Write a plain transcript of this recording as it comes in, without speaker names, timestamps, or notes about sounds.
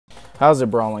How's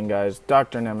it brawling, guys?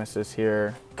 Dr. Nemesis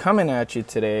here, coming at you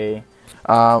today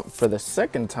for the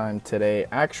second time today,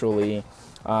 actually.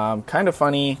 Kind of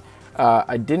funny,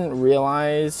 I didn't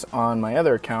realize on my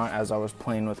other account as I was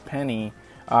playing with Penny,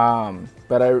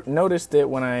 but I noticed it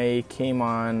when I came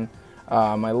on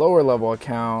my lower level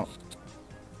account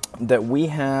that we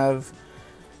have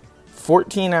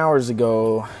 14 hours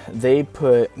ago, they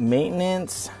put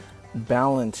maintenance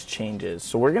balance changes.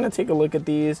 So we're going to take a look at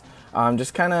these,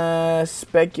 just kind of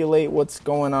speculate what's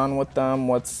going on with them,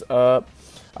 what's up.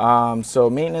 So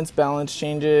maintenance balance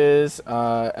changes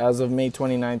as of May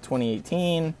 29,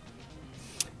 2018.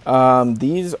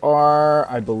 These are,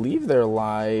 I believe they're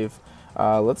live.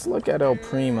 Let's look at El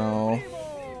Primo.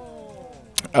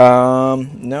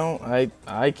 No,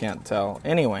 I can't tell.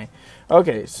 Anyway,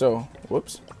 okay, so,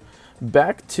 whoops.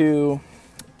 Back to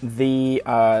the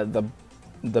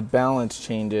balance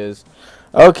changes.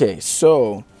 Okay,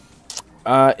 so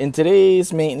in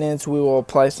today's maintenance, we will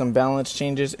apply some balance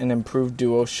changes and improve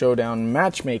Duo Showdown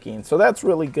matchmaking. So that's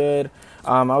really good.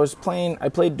 I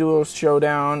played Duo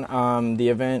Showdown. The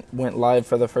event went live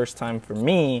for the first time for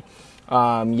me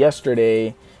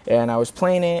yesterday, and I was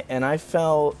playing it, and I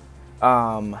felt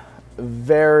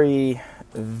very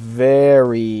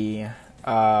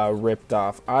ripped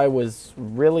off. I was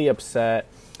really upset.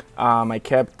 I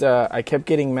kept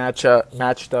getting matched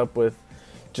up with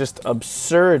just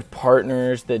absurd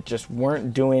partners that just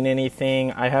weren't doing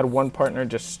anything. I had one partner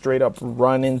just straight up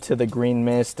run into the green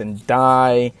mist and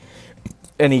die,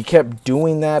 and he kept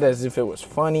doing that as if it was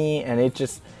funny, and it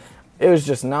was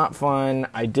just not fun.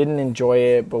 I didn't enjoy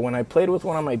it. But when I played with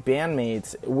one of my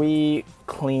bandmates, we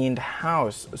cleaned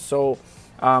house. So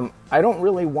I don't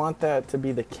really want that to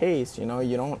be the case. You know,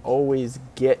 you don't always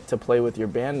get to play with your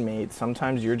bandmates.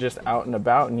 Sometimes you're just out and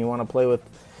about and you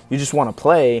just want to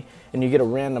play, and you get a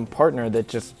random partner that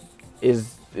just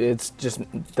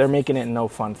they're making it no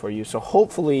fun for you. So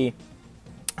hopefully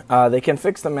they can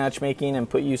fix the matchmaking and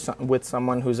put you with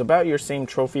someone who's about your same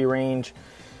trophy range,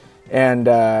 and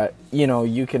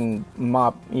you can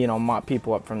mop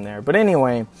people up from there. But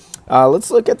anyway, let's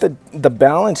look at the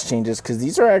balance changes, because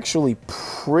these are actually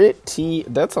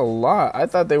that's a lot. I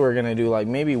thought they were gonna do like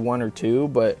maybe one or two,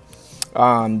 but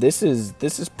this is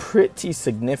pretty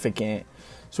significant.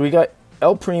 So we got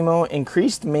El Primo,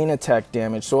 increased main attack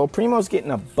damage. So El Primo's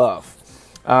getting a buff.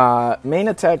 Main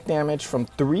attack damage from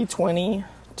 320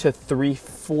 to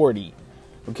 340.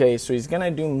 Okay, so he's going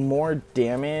to do more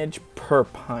damage per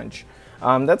punch.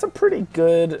 That's a pretty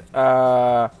good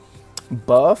buff,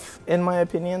 in my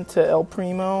opinion, to El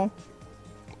Primo.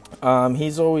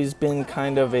 He's always been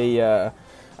kind of a...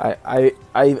 I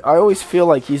always feel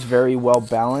like he's very well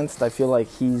balanced. I feel like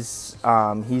he's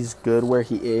good where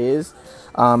he is.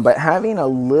 But having a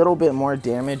little bit more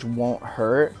damage won't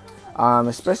hurt.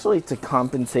 Especially to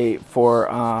compensate for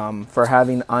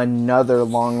having another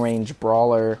long-range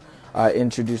brawler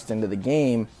introduced into the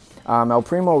game. El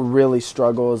Primo really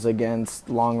struggles against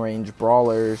long-range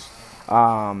brawlers,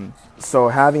 so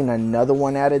having another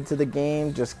one added to the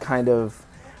game just kind of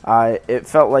it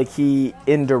felt like he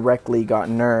indirectly got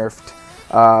nerfed.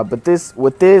 But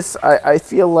with this, I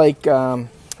feel like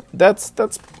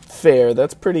that's fair.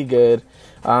 That's pretty good.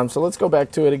 So let's go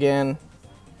back to it again.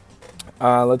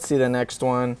 Let's see the next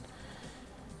one.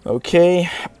 Okay,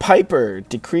 Piper,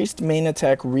 decreased main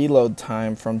attack reload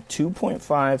time from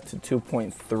 2.5 to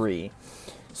 2.3.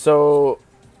 So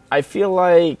I feel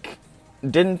like,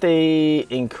 didn't they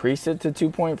increase it to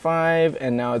 2.5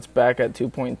 and now it's back at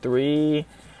 2.3?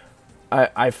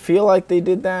 I feel like they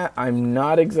did that. I'm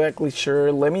not exactly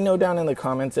sure. Let me know down in the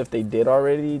comments if they did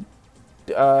already,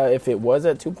 if it was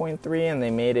at 2.3 and they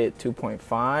made it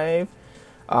 2.5.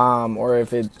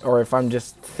 Or if I'm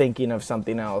just thinking of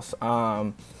something else.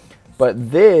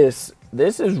 But this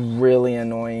is really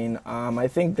annoying. I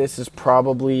think this is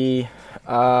probably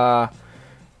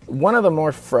one of the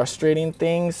more frustrating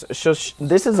things. So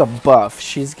this is a buff.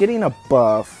 She's getting a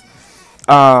buff.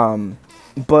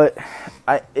 But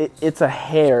it's a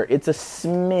hair. It's a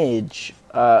smidge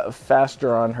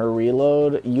faster on her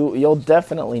reload. You'll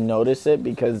definitely notice it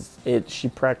because she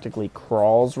practically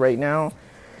crawls right now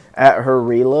at her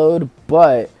reload.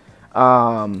 But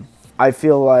I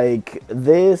feel like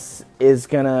this is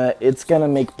it's gonna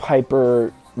make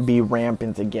Piper be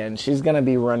rampant again. She's gonna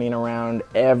be running around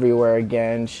everywhere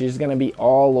again. She's gonna be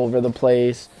all over the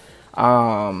place.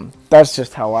 That's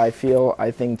just how I feel.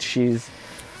 I think she's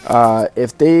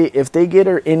if they get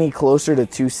her any closer to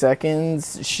 2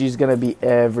 seconds, she's gonna be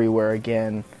everywhere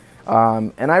again.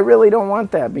 And I really don't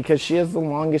want that, because she has the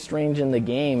longest range in the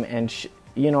game, and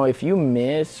if you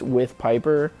miss with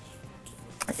Piper,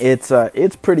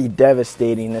 it's pretty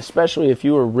devastating, especially if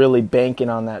you were really banking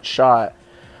on that shot.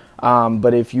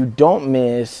 But if you don't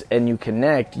miss and you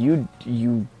connect, you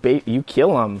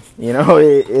kill them. You know,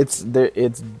 it's done.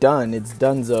 It's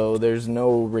donezo. There's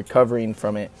no recovering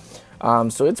from it.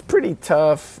 So it's pretty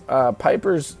tough.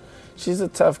 She's a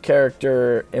tough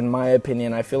character in my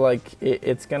opinion. I feel like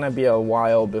it's gonna be a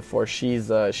while before she's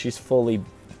fully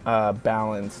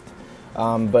balanced.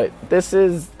 But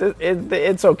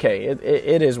it's okay.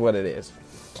 It is what it is.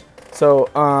 So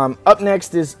up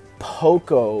next is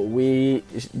Poco.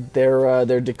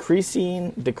 They're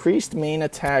decreased main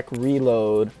attack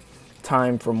reload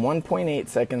time from 1.8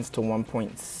 seconds to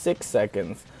 1.6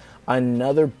 seconds.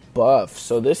 Another buff.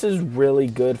 So this is really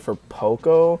good for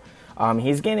Poco.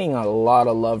 He's getting a lot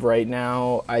of love right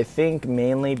now. I think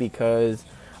mainly because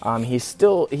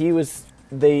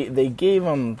they gave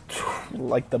him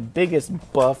like the biggest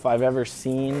buff I've ever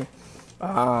seen,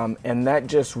 and that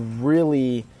just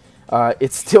really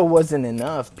it still wasn't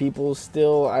enough. People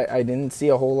still, I didn't see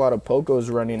a whole lot of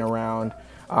Pocos running around,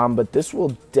 but this will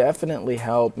definitely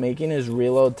help. Making his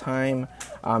reload time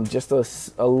just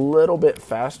a little bit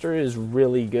faster is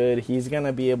really good. He's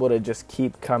gonna be able to just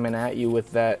keep coming at you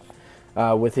with that,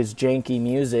 with his janky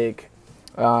music,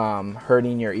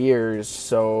 hurting your ears.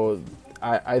 So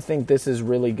I think this is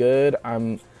really good.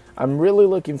 I'm really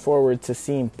looking forward to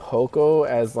seeing Poco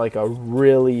as like a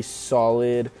really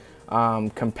solid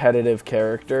competitive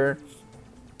character.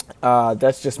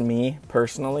 That's just me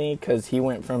personally, because he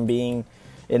went from being,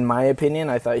 in my opinion,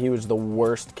 I thought he was the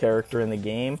worst character in the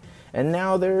game, and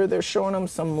now they're showing him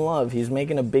some love. He's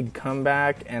making a big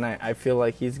comeback, and I feel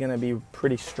like he's gonna be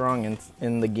pretty strong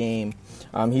in the game.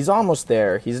 He's almost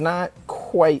there. He's not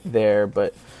quite there,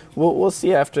 but we'll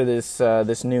see after this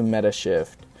new meta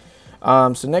shift.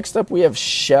 So next up we have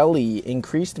Shelly.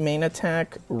 Increased main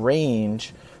attack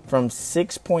range from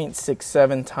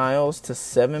 6.67 tiles to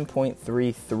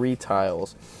 7.33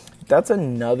 tiles. That's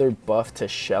another buff to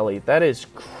Shelly. That is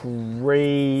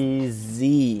crazy.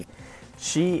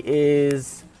 She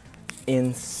is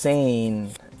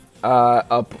insane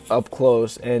up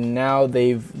close, and now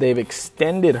they've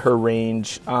extended her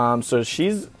range. So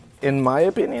she's, in my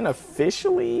opinion,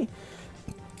 officially,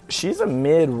 she's a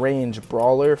mid-range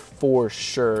brawler for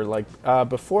sure. Like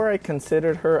before, I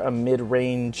considered her a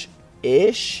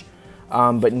mid-range-ish,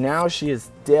 but now she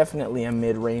is definitely a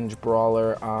mid-range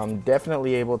brawler.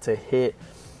 Definitely able to hit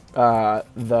the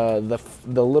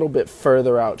little bit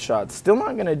further out shots. Still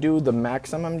not gonna do the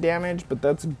maximum damage, but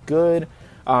that's good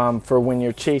for when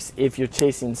if you're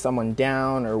chasing someone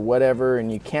down or whatever,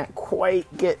 and you can't quite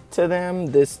get to them.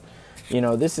 This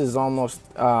is almost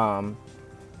I'm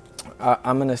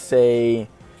gonna say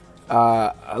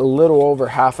a little over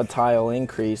half a tile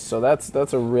increase, so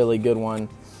that's a really good one.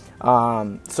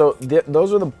 So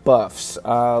those are the buffs.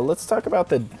 Let's talk about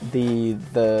the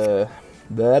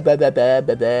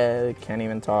can't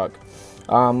even talk.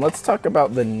 Let's talk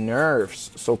about the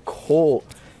nerfs. So Colt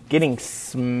getting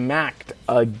smacked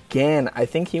again. I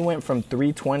think he went from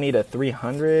 320 to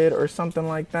 300 or something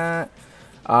like that.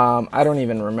 I don't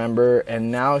even remember.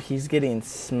 And now he's getting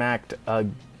smacked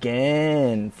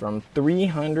again from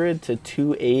 300 to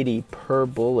 280 per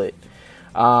bullet.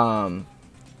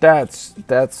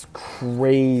 That's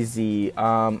crazy.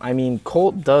 I mean,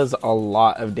 Colt does a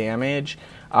lot of damage,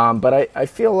 but I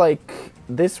feel like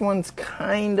this one's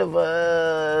kind of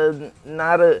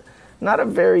not a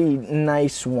very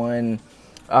nice one.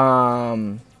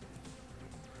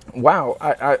 Wow,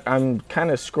 I'm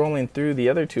kind of scrolling through the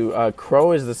other two.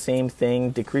 Crow is the same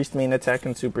thing. Decreased main attack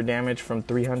and super damage from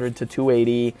 300 to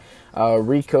 280.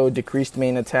 Rico decreased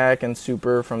main attack and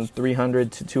super from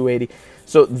 300 to 280.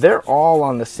 So they're all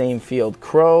on the same field.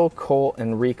 Crow, Colt,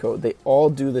 and Rico. They all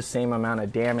do the same amount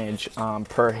of damage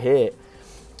per hit.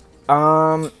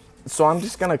 So I'm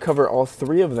just going to cover all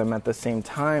three of them at the same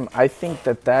time. I think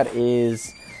that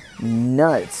is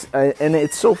nuts. And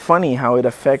it's so funny how it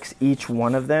affects each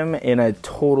one of them in a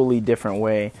totally different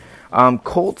way.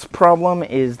 Colt's problem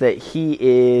is that he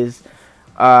is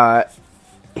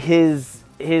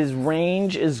his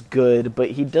range is good,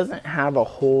 but he doesn't have a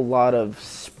whole lot of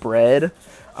spread.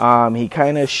 He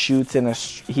kind of shoots in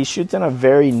a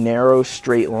very narrow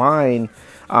straight line.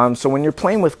 So when you're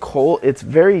playing with Colt, it's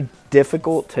very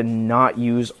difficult to not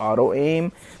use auto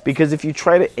aim, because if you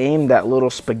try to aim that little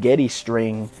spaghetti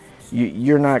string,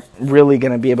 you're not really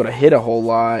going to be able to hit a whole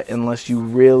lot unless you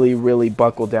really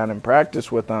buckle down and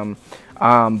practice with them.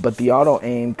 But the auto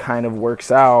aim kind of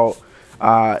works out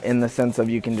in the sense of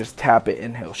you can just tap it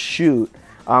and he'll shoot.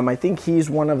 I think he's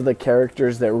one of the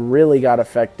characters that really got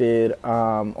affected,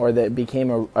 or that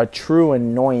became a true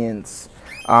annoyance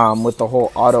with the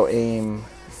whole auto aim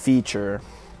feature.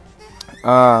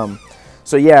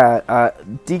 So yeah,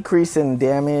 decrease in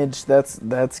damage.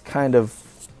 That's kind of,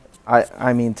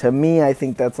 I mean, to me, I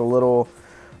think that's a little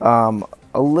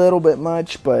bit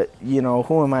much. But you know,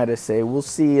 who am I to say? We'll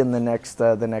see in the next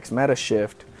meta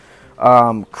shift.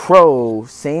 Crow,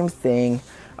 same thing.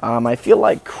 I feel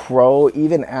like Crow,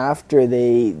 even after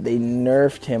they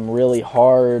nerfed him really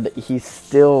hard, he's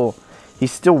still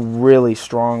really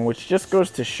strong, which just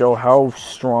goes to show how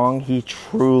strong he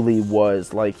truly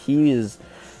was. Like, he's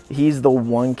the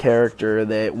one character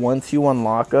that once you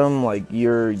unlock him, like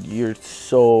you're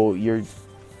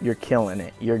killing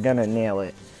it. You're gonna nail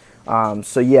it.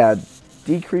 So yeah,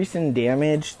 decrease in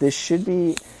damage. This should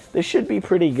be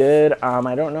pretty good.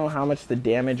 I don't know how much the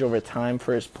damage over time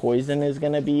for his poison is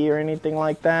gonna be or anything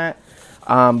like that.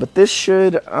 But this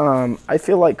should, I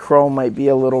feel like Crow might be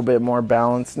a little bit more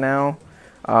balanced now.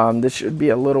 This should be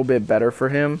a little bit better for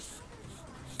him.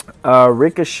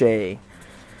 Ricochet.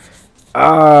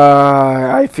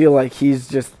 I feel like he's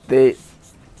just,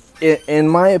 in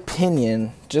my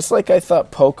opinion, just like I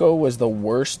thought Poco was the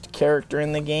worst character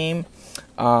in the game,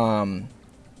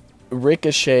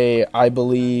 Ricochet, I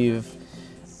believe,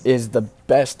 is the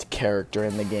best character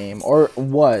in the game, or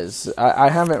was. I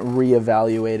haven't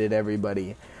reevaluated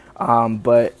everybody,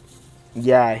 but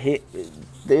yeah,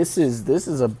 this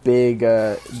is a big.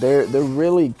 They're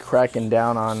really cracking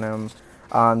down on him.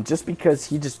 Just because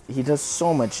he does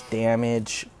so much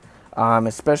damage,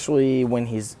 especially when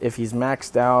if he's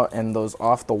maxed out and those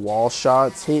off the wall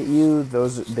shots hit you,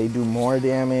 they do more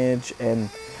damage, and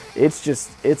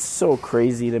it's so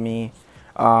crazy to me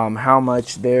how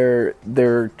much they're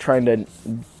trying to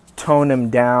tone him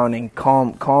down and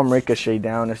calm Ricochet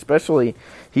down. Especially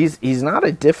he's not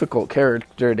a difficult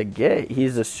character to get.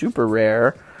 He's a super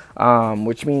rare,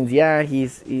 which means yeah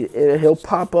he'll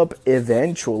pop up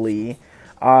eventually.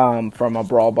 From a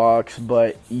brawl box,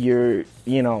 but you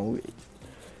know,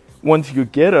 once you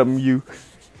get him,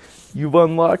 you've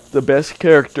unlocked the best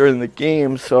character in the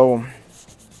game. So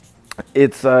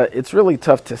it's really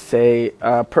tough to say.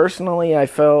 Personally, I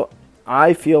feel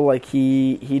like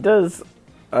he does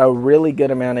a really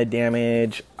good amount of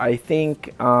damage. I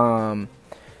think what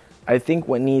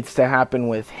needs to happen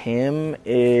with him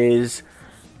is,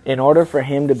 in order for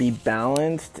him to be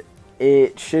balanced,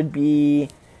 it should be,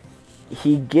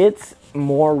 he gets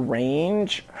more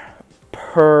range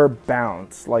per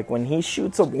bounce. Like when he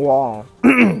shoots a wall,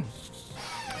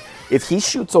 if he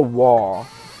shoots a wall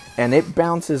and it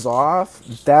bounces off,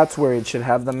 that's where it should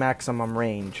have the maximum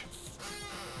range.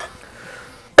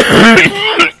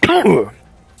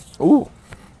 Ooh,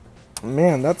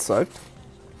 man, that sucked.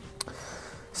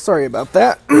 Sorry about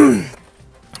that.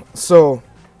 So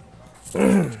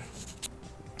if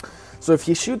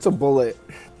he shoots a bullet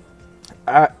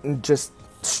just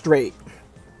straight,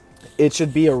 it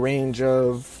should be a range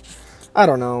of, I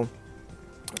don't know,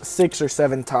 6 or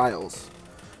 7 tiles,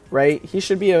 right? He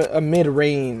should be a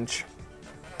mid-range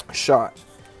shot.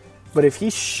 But if he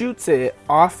shoots it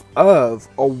off of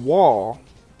a wall,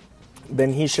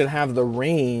 then he should have the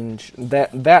range,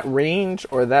 that range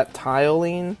or that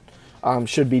tiling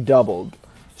should be doubled.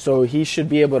 So he should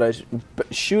be able to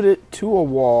shoot it to a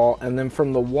wall and then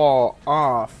from the wall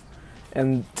off,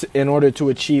 and in order to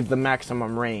achieve the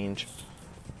maximum range.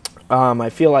 I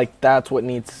feel like that's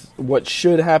what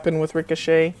should happen with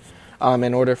Ricochet,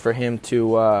 in order for him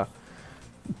to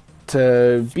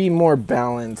be more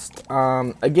balanced.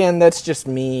 Again, that's just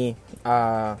me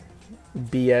BSing.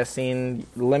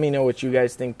 Let me know what you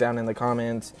guys think down in the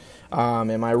comments.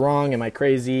 Am I wrong? Am I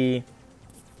crazy?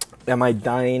 Am I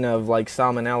dying of like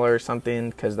salmonella or something?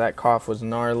 Because that cough was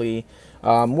gnarly.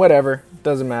 Whatever,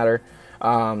 doesn't matter.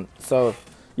 So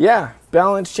yeah,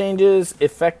 balance changes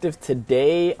effective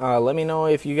today. Let me know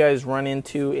if you guys run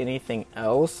into anything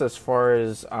else as far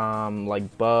as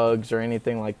like bugs or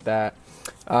anything like that.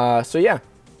 So yeah,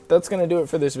 that's gonna do it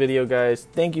for this video, guys.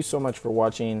 Thank you so much for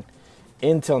watching.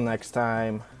 Until next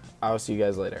time, I'll see you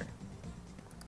guys later.